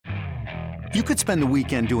You could spend the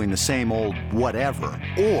weekend doing the same old whatever,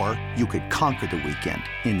 or you could conquer the weekend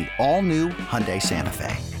in the all-new Hyundai Santa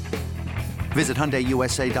Fe. Visit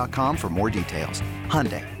HyundaiUSA.com for more details.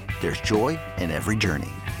 Hyundai, there's joy in every journey.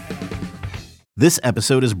 This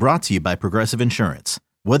episode is brought to you by Progressive Insurance.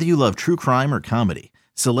 Whether you love true crime or comedy,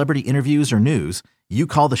 celebrity interviews or news, you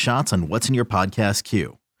call the shots on what's in your podcast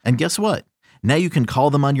queue. And guess what? Now you can call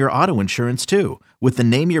them on your auto insurance too with the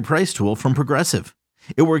Name Your Price tool from Progressive.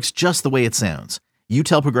 It works just the way it sounds. You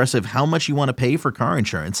tell Progressive how much you want to pay for car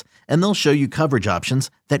insurance, and they'll show you coverage options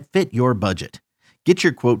that fit your budget. Get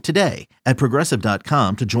your quote today at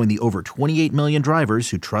Progressive.com to join the over 28 million drivers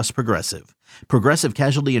who trust Progressive. Progressive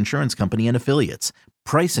Casualty Insurance Company and Affiliates.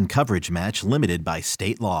 Price and coverage match limited by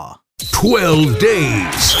state law. 12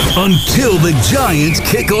 days until the Giants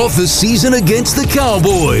kick off the season against the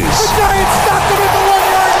Cowboys. The Giants stopped them at the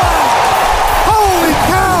 1-yard line. Holy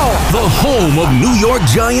cow! The home of New York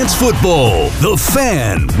Giants football. The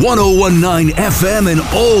Fan, 101.9 FM, and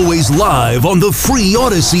always live on the free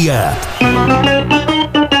Odyssey app.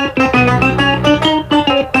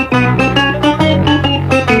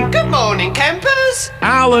 Good morning, campers.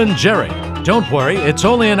 Alan Jerry. Don't worry, it's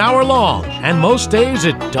only an hour long, and most days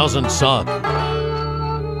it doesn't suck.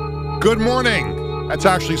 Good morning. That's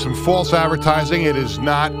actually some false advertising. It is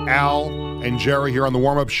not Al and Jerry here on the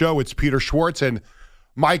warm-up show. It's Peter Schwartz and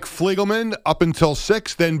Mike Fliegelman up until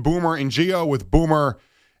 6, then Boomer and Gio with Boomer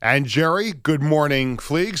and Jerry. Good morning,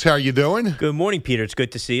 Fleegs. How are you doing? Good morning, Peter. It's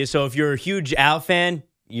good to see you. So if you're a huge Al fan,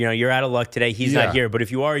 you're out of luck today. He's not here. But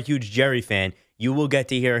if you are a huge Jerry fan, you will get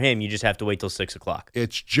to hear him. You just have to wait till 6 o'clock.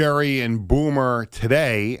 It's Jerry and Boomer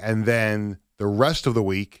today, and then the rest of the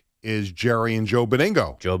week is Jerry and Joe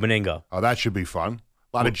Beningo. Joe Beningo. Oh, that should be fun.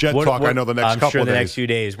 A lot of Jet talk, I know, the next couple of days. I'm sure the next few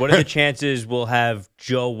days. What are the chances we'll have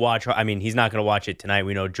Joe watch? I mean, he's not going to watch it tonight.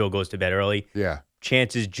 We know Joe goes to bed early. Yeah.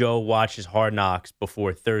 Chances Joe watches Hard Knocks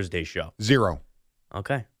before Thursday's show? 0.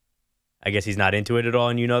 Okay. I guess he's not into it at all,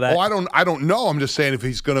 and you know that? Oh, I don't know. I'm just saying if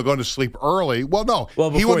he's going to go to sleep early. Well, no.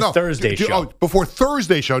 Well, before Thursday's show. Oh, before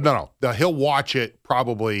Thursday's show. No. He'll watch it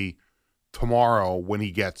probably tomorrow when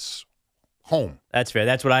he gets home. That's fair.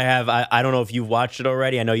 That's what I have. I don't know if you've watched it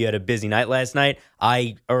already. I know you had a busy night last night.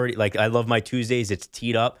 I love my Tuesdays. It's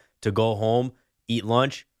teed up to go home, eat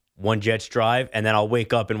lunch, one Jets drive, and then I'll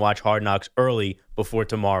wake up and watch Hard Knocks early before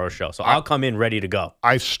tomorrow's show. So I'll come in ready to go.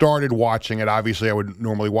 I started watching it. Obviously, I would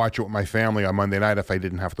normally watch it with my family on Monday night if I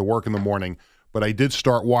didn't have to work in the morning. But I did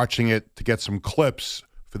start watching it to get some clips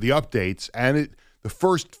for the updates. And the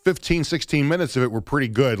first 15, 16 minutes of it were pretty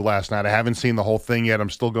good last night. I haven't seen the whole thing yet.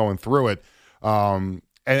 I'm still going through it.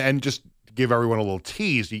 And just to give everyone a little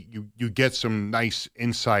tease, you get some nice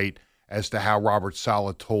insight as to how Robert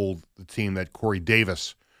Saleh told the team that Corey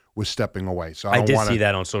Davis was stepping away. So I did see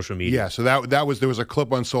that on social media. Yeah, so there was a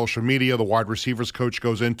clip on social media. The wide receivers coach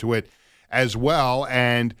goes into it as well.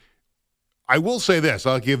 And I will say this: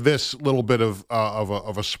 I'll give this little bit of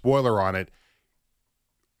a spoiler on it.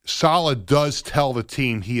 Saleh does tell the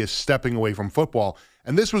team he is stepping away from football,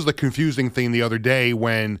 and this was the confusing thing the other day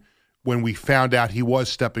when we found out he was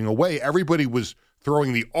stepping away. Everybody was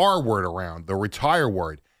throwing the R word around, the retire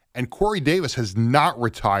word, and Corey Davis has not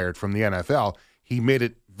retired from the NFL. He made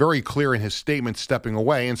it very clear in his statement stepping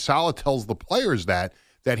away, and Saleh tells the players that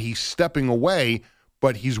he's stepping away,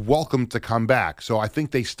 but he's welcome to come back. So I think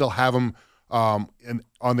they still have him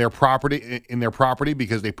in their property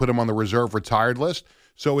because they put him on the reserve retired list.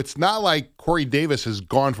 So it's not like Corey Davis has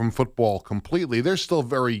gone from football completely. There's still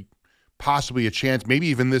very possibly a chance, maybe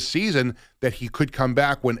even this season, that he could come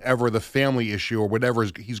back whenever the family issue or whatever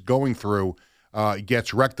he's going through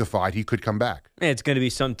gets rectified. He could come back. It's going to be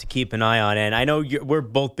something to keep an eye on. And I know we're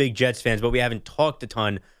both big Jets fans, but we haven't talked a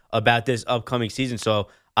ton about this upcoming season. So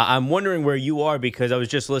I'm wondering where you are, because I was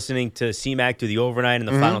just listening to C-Mac do the overnight in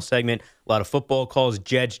the final segment. A lot of football calls,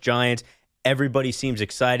 Jets, Giants. Everybody seems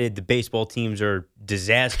excited. The baseball teams are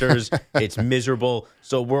disasters. It's miserable.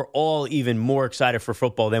 So we're all even more excited for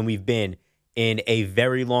football than we've been in a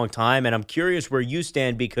very long time. And I'm curious where you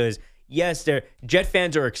stand, because, yes, Jet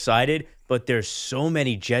fans are excited, but there's so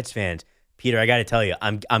many Jets fans. Peter, I got to tell you,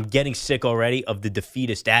 I'm getting sick already of the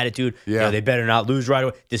defeatist attitude. Yeah. They better not lose right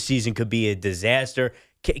away. This season could be a disaster.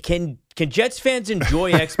 Can Jets fans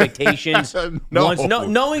enjoy expectations? No.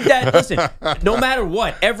 Knowing that, listen, no matter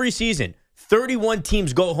what, every season, 31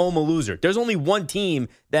 teams go home a loser. There's only one team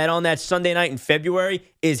that on that Sunday night in February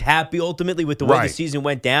is happy ultimately with the way the season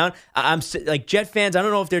went down. I'm like, Jet fans, I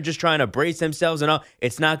don't know if they're just trying to brace themselves and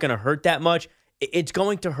it's not going to hurt that much. It's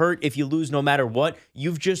going to hurt if you lose no matter what.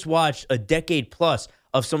 You've just watched a decade plus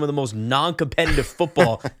of some of the most non-competitive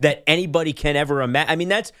football that anybody can ever imagine. I mean,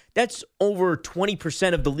 that's over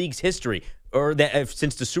 20% of the league's history, or that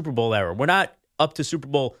since the Super Bowl era. We're not up to Super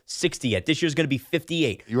Bowl 60 yet. This year's going to be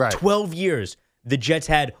 58. You're right. 12 years. The Jets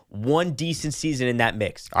had one decent season in that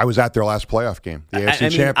mix. I was at their last playoff game, the AFC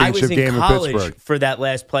Championship I was in game in college Pittsburgh. for that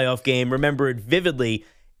last playoff game. Remember it vividly.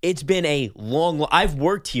 It's been a long. I've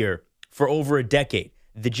worked here for over a decade.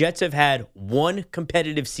 The Jets have had one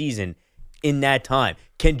competitive season in that time.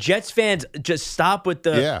 Can Jets fans just stop with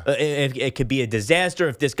the? Yeah. It could be a disaster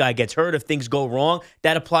if this guy gets hurt, if things go wrong.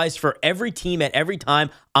 That applies for every team at every time.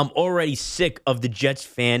 I'm already sick of the Jets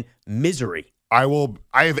fan misery. I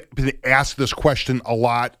have been asked this question a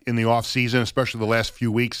lot in the offseason, especially the last few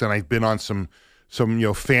weeks, and I've been on some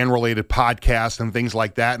fan-related podcasts and things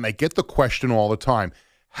like that, and I get the question all the time.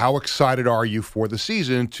 How excited are you for the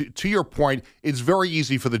season? To your point, it's very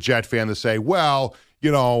easy for the Jet fan to say, well,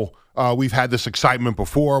 we've had this excitement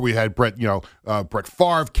before. We had Brett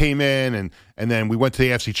Favre came in, and then we went to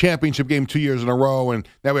the AFC Championship game 2 years in a row, and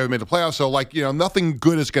now we haven't made the playoffs. So, nothing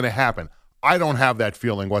good is going to happen. I don't have that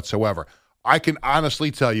feeling whatsoever. I can honestly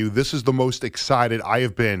tell you this is the most excited I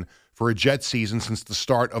have been for a Jets season since the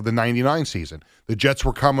start of the 99 season. The Jets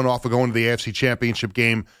were coming off of going to the AFC Championship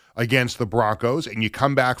game against the Broncos, and you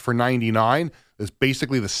come back for 99. It's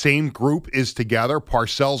basically the same group is together.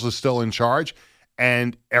 Parcells is still in charge,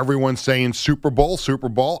 and everyone's saying Super Bowl, Super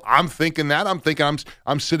Bowl. I'm thinking that.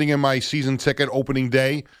 I'm sitting in my season ticket opening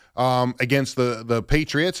day against the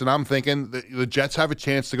Patriots, and I'm thinking the Jets have a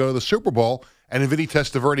chance to go to the Super Bowl. And Vinny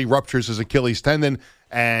Testaverde ruptures his Achilles tendon,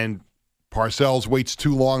 and Parcells waits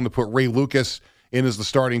too long to put Ray Lucas in as the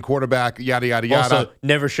starting quarterback, yada, yada, yada. Also,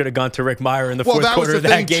 never should have gone to Rick Meyer in the fourth quarter of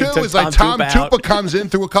that game. Well, that was the thing, too, is Tom Tupa comes in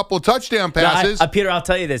through a couple of touchdown passes. Peter, I'll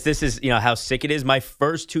tell you this. This is how sick it is. My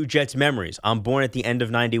first two Jets memories. I'm born at the end of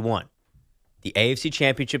 91. The AFC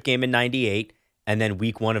Championship game in 98, and then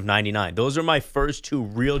week 1 of 99. Those are my first two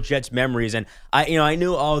real Jets memories. And I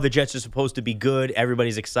knew, the Jets are supposed to be good.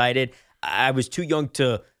 Everybody's excited. I was too young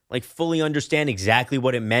to fully understand exactly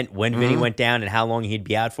what it meant when Vinny went down and how long he'd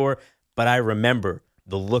be out for. But I remember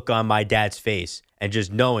the look on my dad's face and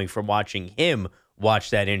just knowing from watching him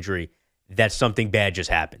watch that injury that something bad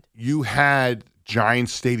just happened. You had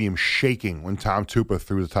Giants Stadium shaking when Tom Tupa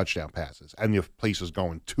threw the touchdown passes, and the place was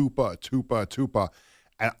going Tupa, Tupa, Tupa.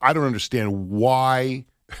 And I don't understand why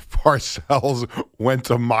Parcells went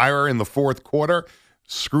to Meyer in the fourth quarter,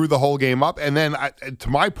 screwed the whole game up. And then, to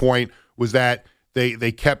my point, was that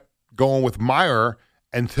they kept going with Meyer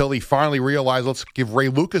until he finally realized, let's give Ray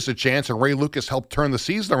Lucas a chance, and Ray Lucas helped turn the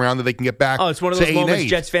season around that they can get back to 8-8. It's one of those moments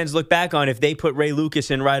Jets fans look back on. If they put Ray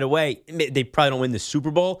Lucas in right away, they probably don't win the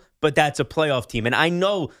Super Bowl, but that's a playoff team. And I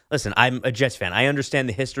know, listen, I'm a Jets fan. I understand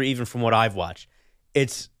the history even from what I've watched.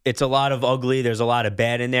 It's a lot of ugly. There's a lot of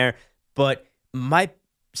bad in there. But my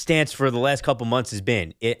stance for the last couple months has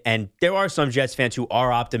been, and there are some Jets fans who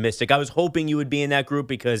are optimistic. I was hoping you would be in that group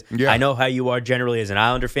because I know how you are generally as an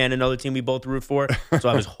Islander fan, another team we both root for. So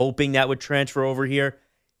I was hoping that would transfer over here.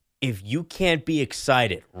 If you can't be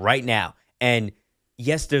excited right now, and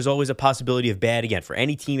yes, there's always a possibility of bad again for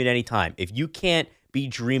any team at any time. If you can't be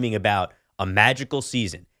dreaming about a magical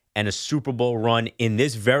season and a Super Bowl run in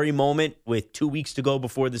this very moment with 2 weeks to go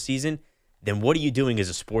before the season, then what are you doing as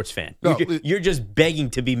a sports fan? No, you're just begging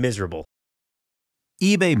to be miserable.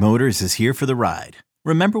 eBay Motors is here for the ride.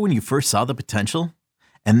 Remember when you first saw the potential?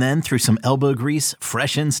 And then through some elbow grease,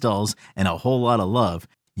 fresh installs, and a whole lot of love,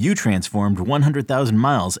 you transformed 100,000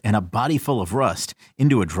 miles and a body full of rust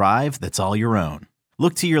into a drive that's all your own.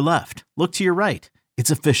 Look to your left. Look to your right. It's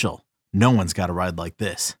official. No one's got a ride like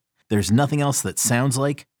this. There's nothing else that sounds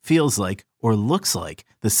like, feels like, or looks like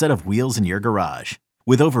the set of wheels in your garage.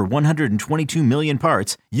 With over 122 million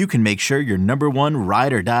parts, you can make sure your number one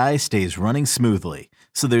ride or die stays running smoothly,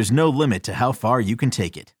 so there's no limit to how far you can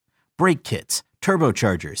take it. Brake kits,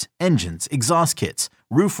 turbochargers, engines, exhaust kits,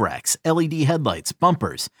 roof racks, LED headlights,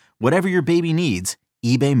 bumpers, whatever your baby needs,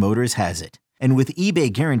 eBay Motors has it. And with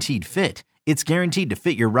eBay Guaranteed Fit, it's guaranteed to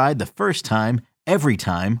fit your ride the first time, every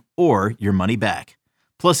time, or your money back.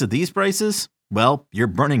 Plus, at these prices, well, you're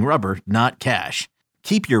burning rubber, not cash.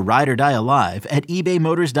 Keep your ride or die alive at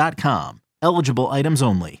ebaymotors.com. Eligible items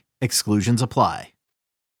only. Exclusions apply.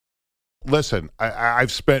 Listen,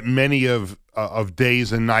 I've spent many of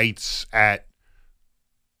days and nights at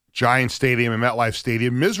Giant Stadium and MetLife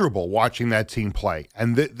Stadium miserable watching that team play.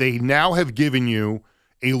 And they now have given you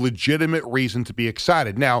a legitimate reason to be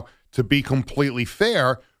excited. Now, to be completely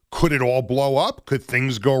fair, could it all blow up? Could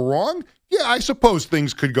things go wrong? Yeah, I suppose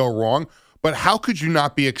things could go wrong. But how could you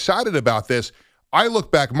not be excited about this? I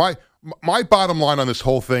look back, my bottom line on this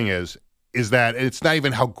whole thing is, if the Jets are going to be competitive, and I know they're going to be competitive, is that it's not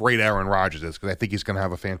even how great Aaron Rodgers is, because I think he's going to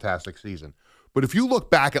have a fantastic season. But if you look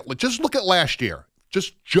back at, just look at last year,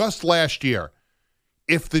 just last year,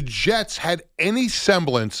 if the Jets had any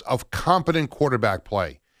semblance of competent quarterback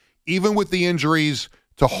play, even with the injuries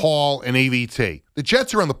to Hall and AVT, the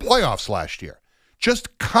Jets are in the playoffs last year.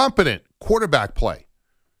 Just competent quarterback play,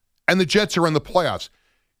 and the Jets are in the playoffs.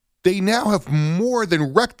 They now have more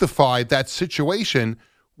than rectified that situation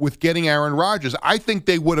with getting Aaron Rodgers. I think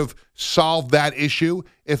they would have solved that issue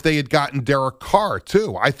if they had gotten Derek Carr,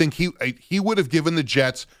 too. I think he would have given the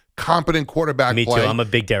Jets competent quarterback play. Me too. I'm a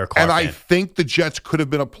big Derek Carr fan. And I think the Jets could have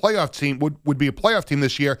been a playoff team, would be a playoff team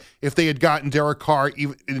this year if they had gotten Derek Carr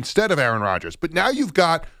instead of Aaron Rodgers. But now you've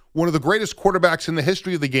got one of the greatest quarterbacks in the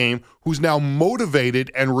history of the game who's now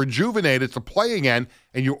motivated and rejuvenated to play again,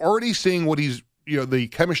 and you're already seeing what the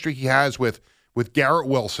chemistry he has with Garrett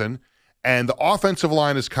Wilson. And the offensive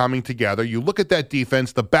line is coming together. You look at that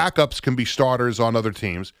defense, the backups can be starters on other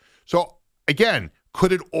teams. So, again,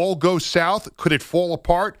 could it all go south? Could it fall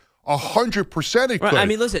apart? 100% it could. I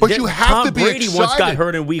mean, listen, but you have Tom to be Brady excited. once got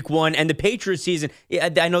hurt in week 1, and the Patriots season,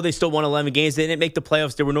 I know they still won 11 games. They didn't make the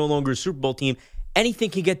playoffs. They were no longer a Super Bowl team.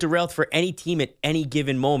 Anything can get derailed for any team at any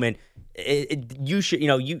given moment.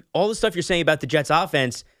 All the stuff you're saying about the Jets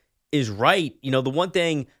offense is right. The one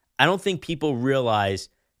thing I don't think people realize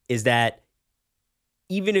is that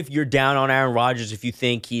even if you're down on Aaron Rodgers, if you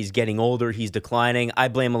think he's getting older, he's declining, I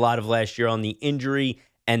blame a lot of last year on the injury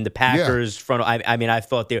and the Packers front.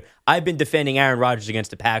 I've been defending Aaron Rodgers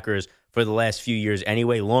against the Packers for the last few years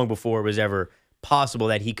anyway, long before it was ever possible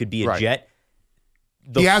that he could be a Jet.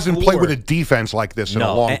 He hasn't played with a defense like this in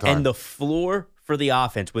a long time. And the floor for the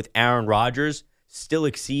offense with Aaron Rodgers still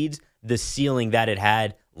exceeds the ceiling that it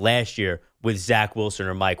had last year with Zach Wilson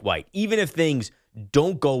or Mike White. Even if things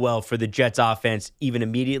don't go well for the Jets offense even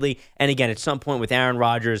immediately, and again, at some point with Aaron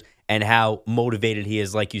Rodgers and how motivated he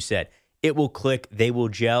is, like you said, it will click, they will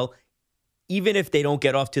gel. Even if they don't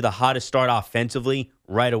get off to the hottest start offensively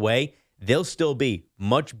right away, they'll still be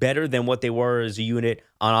much better than what they were as a unit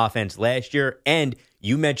on offense last year. And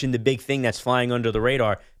you mentioned the big thing that's flying under the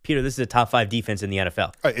radar. Peter, this is a top 5 defense in the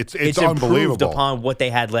NFL. It's improved unbelievable upon what they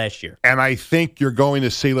had last year. And I think you're going to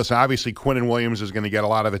see, listen, obviously Quinnen Williams is going to get a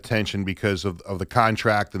lot of attention because of the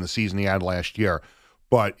contract and the season he had last year.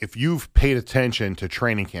 But if you've paid attention to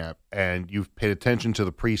training camp and you've paid attention to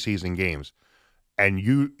the preseason games and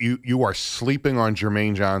you are sleeping on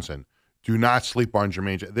Jermaine Johnson, do not sleep on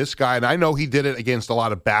Jermaine Johnson. This guy, and I know he did it against a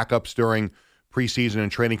lot of backups during preseason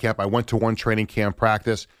and training camp. I went to one training camp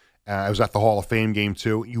practice. I was at the Hall of Fame game,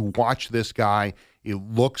 too. You watch this guy. He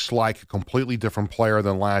looks like a completely different player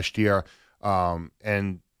than last year.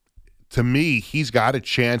 And to me, he's got a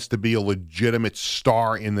chance to be a legitimate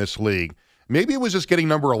star in this league. Maybe it was just getting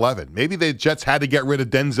number 11. Maybe the Jets had to get rid of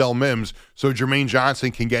Denzel Mims so Jermaine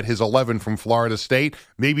Johnson can get his 11 from Florida State.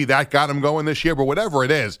 Maybe that got him going this year. But whatever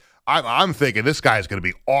it is, I'm thinking this guy is going to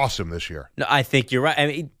be awesome this year. No, I think you're right. I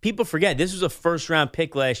mean, people forget this was a first-round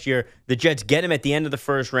pick last year. The Jets get him at the end of the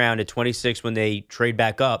first round at 26 when they trade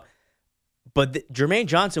back up. But Jermaine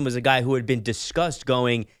Johnson was a guy who had been discussed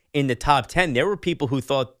going in the top 10. There were people who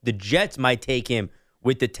thought the Jets might take him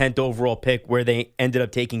with the 10th overall pick where they ended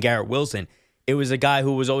up taking Garrett Wilson. It was a guy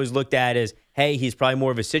who was always looked at as, hey, he's probably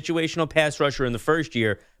more of a situational pass rusher in the first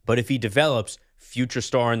year, but if he develops, future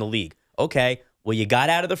star in the league. Okay, well, you got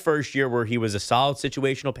out of the first year where he was a solid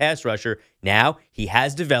situational pass rusher. Now he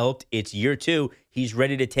has developed. It's year 2. He's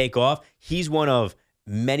ready to take off. He's one of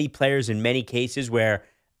many players in many cases where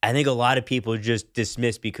I think a lot of people just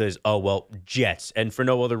dismiss because, oh, well, Jets, and for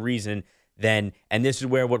no other reason than, and this is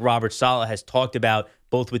where what Robert Saleh has talked about,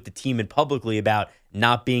 both with the team and publicly, about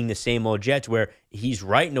not being the same old Jets, where he's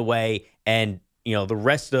right in a way, and, the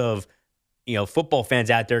rest of, football fans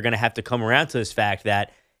out there are going to have to come around to this fact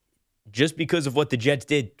that just because of what the Jets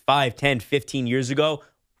did 5, 10, 15 years ago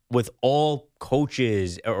with all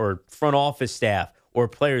coaches or front office staff or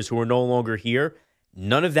players who are no longer here,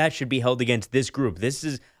 none of that should be held against this group. This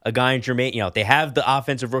is a guy in Jermaine, they have the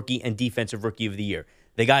offensive rookie and defensive rookie of the year.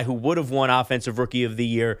 The guy who would have won offensive rookie of the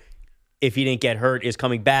year if he didn't get hurt is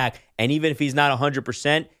coming back. And even if he's not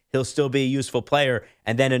 100%, he'll still be a useful player.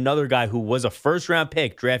 And then another guy who was a first-round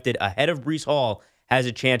pick drafted ahead of Breece Hall has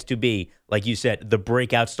a chance to be, like you said, the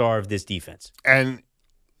breakout star of this defense. And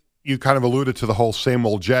you kind of alluded to the whole same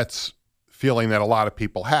old Jets feeling that a lot of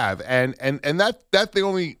people have. And that's the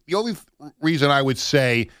only reason I would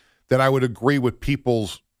say that I would agree with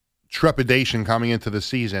people's trepidation coming into the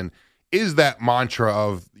season is that mantra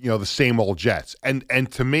of, the same old Jets.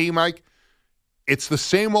 And to me, Mike, it's the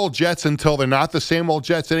same old Jets until they're not the same old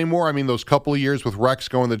Jets anymore. I mean, those couple of years with Rex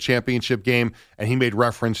going to the championship game, and he made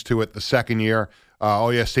reference to it the second year.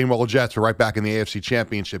 Same old Jets are right back in the AFC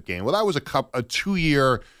championship game. Well, that was a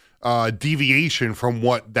 2-year deviation from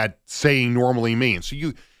what that saying normally means.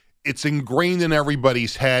 So it's ingrained in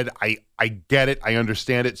everybody's head. I get it. I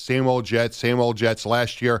understand it. Same old Jets.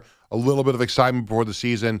 Last year, a little bit of excitement before the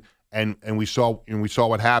season, and we saw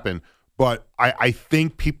what happened. But I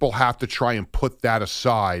think people have to try and put that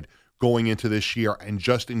aside going into this year and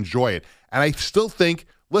just enjoy it. And I still think,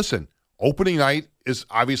 listen, opening night is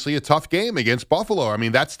obviously a tough game against Buffalo. I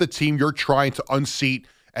mean, that's the team you're trying to unseat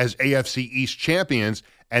as AFC East champions,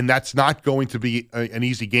 and that's not going to be an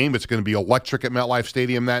easy game. It's going to be electric at MetLife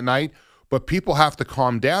Stadium that night. But people have to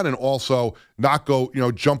calm down and also not go,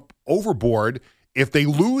 jump overboard if they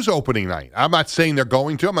lose opening night. I'm not saying they're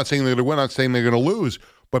going to. I'm not saying they're going to win. I'm not saying they're going to lose.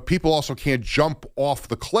 But people also can't jump off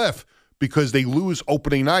the cliff because they lose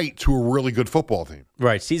opening night to a really good football team.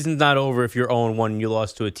 Right. Season's not over if you're 0-1 and you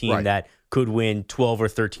lost to a team that could win 12 or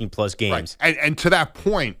 13 plus games. Right. And to that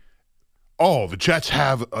point, the Jets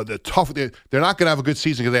have the tough. They're not going to have a good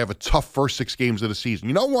season because they have a tough first 6 games of the season.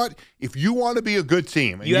 You know what? If you want to be a good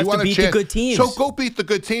team, and you have to beat the good teams. So go beat the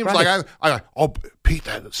good teams. Right. Pete,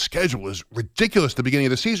 that schedule is ridiculous at the beginning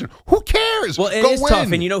of the season. Who cares? Well, it is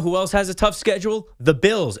tough. And you know who else has a tough schedule? The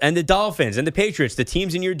Bills and the Dolphins and the Patriots, the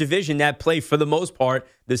teams in your division that play, for the most part,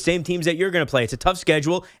 the same teams that you're going to play. It's a tough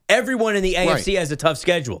schedule. Everyone in the AFC has a tough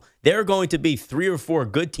schedule. There are going to be 3 or 4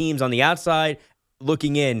 good teams on the outside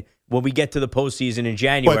looking in when we get to the postseason in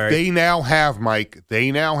January. But they now have, Mike,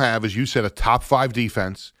 as you said, a top 5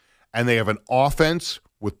 defense, and they have an offense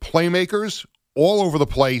with playmakers all over the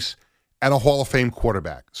place and a Hall of Fame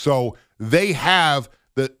quarterback. So they have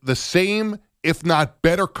the same, if not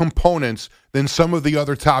better, components than some of the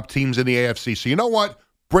other top teams in the AFC. So you know what?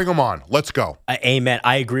 Bring them on. Let's go. Amen.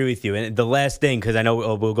 I agree with you. And the last thing, because I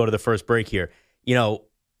know we'll go to the first break here,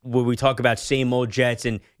 when we talk about same old Jets,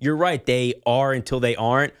 and you're right, they are until they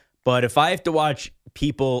aren't. But if I have to watch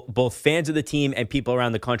people, both fans of the team and people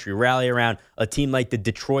around the country, rally around a team like the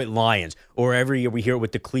Detroit Lions, or every year we hear it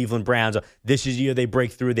with the Cleveland Browns, this is the year they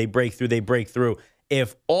break through.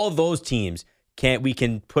 If all those teams we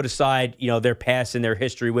can put aside, their past and their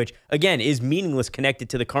history, which again is meaningless connected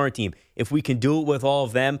to the current team. If we can do it with all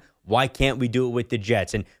of them, why can't we do it with the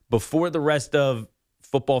Jets? And before the rest of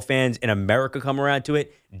football fans in America come around to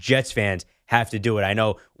it, Jets fans have to do it. I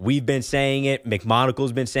know we've been saying it.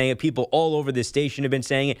 McMonagle's been saying it. People all over this station have been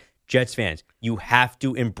saying it. Jets fans, you have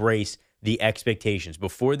to embrace the expectations.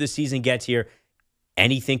 Before the season gets here,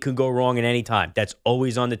 anything could go wrong at any time. That's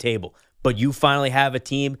always on the table. But you finally have a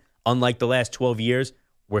team, unlike the last 12 years,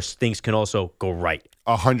 where things can also go right.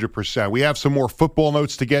 100%. We have some more football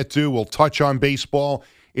notes to get to. We'll touch on baseball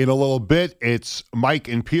in a little bit. It's Mike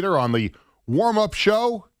and Peter on the warm-up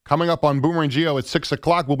show. Coming up on Boomer and Gio at 6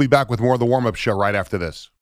 o'clock, we'll be back with more of the warm-up show right after this.